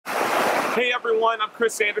Hey everyone, I'm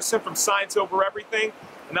Chris Anderson from Science Over Everything,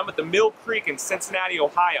 and I'm at the Mill Creek in Cincinnati,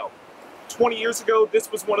 Ohio. 20 years ago, this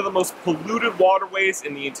was one of the most polluted waterways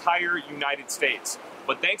in the entire United States.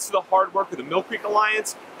 But thanks to the hard work of the Mill Creek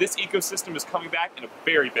Alliance, this ecosystem is coming back in a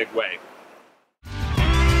very big way.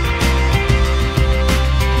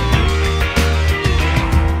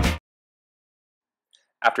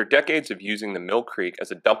 After decades of using the Mill Creek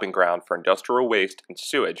as a dumping ground for industrial waste and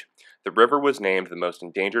sewage, the river was named the most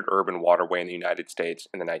endangered urban waterway in the United States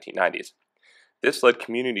in the 1990s. This led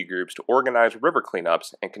community groups to organize river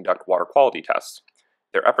cleanups and conduct water quality tests.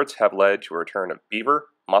 Their efforts have led to a return of beaver,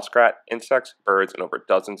 muskrat, insects, birds, and over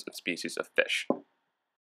dozens of species of fish.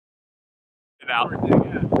 The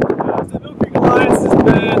Mill Creek Alliance has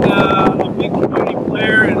been a big community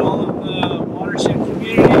player in all of the watershed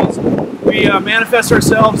communities. We manifest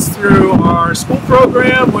ourselves through our school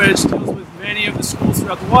program, which deals with many of the schools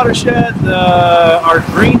throughout the watershed, our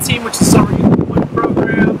green team, which is a summer youth employment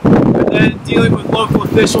program, and then dealing with local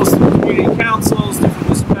officials through community councils, different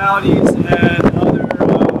municipalities, and other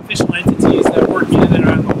official entities that work in and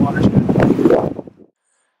around the watershed.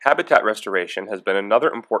 Habitat restoration has been another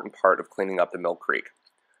important part of cleaning up the Mill Creek.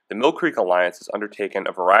 The Mill Creek Alliance has undertaken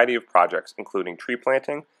a variety of projects including tree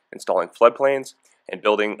planting, installing floodplains, and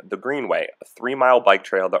building the Greenway, a 3-mile bike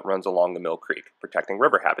trail that runs along the Mill Creek, protecting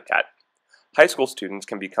river habitat. High school students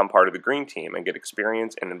can become part of the Green Team and get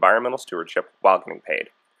experience in environmental stewardship while getting paid.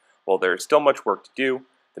 While there is still much work to do,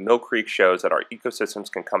 the Mill Creek shows that our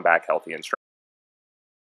ecosystems can come back healthy and strong.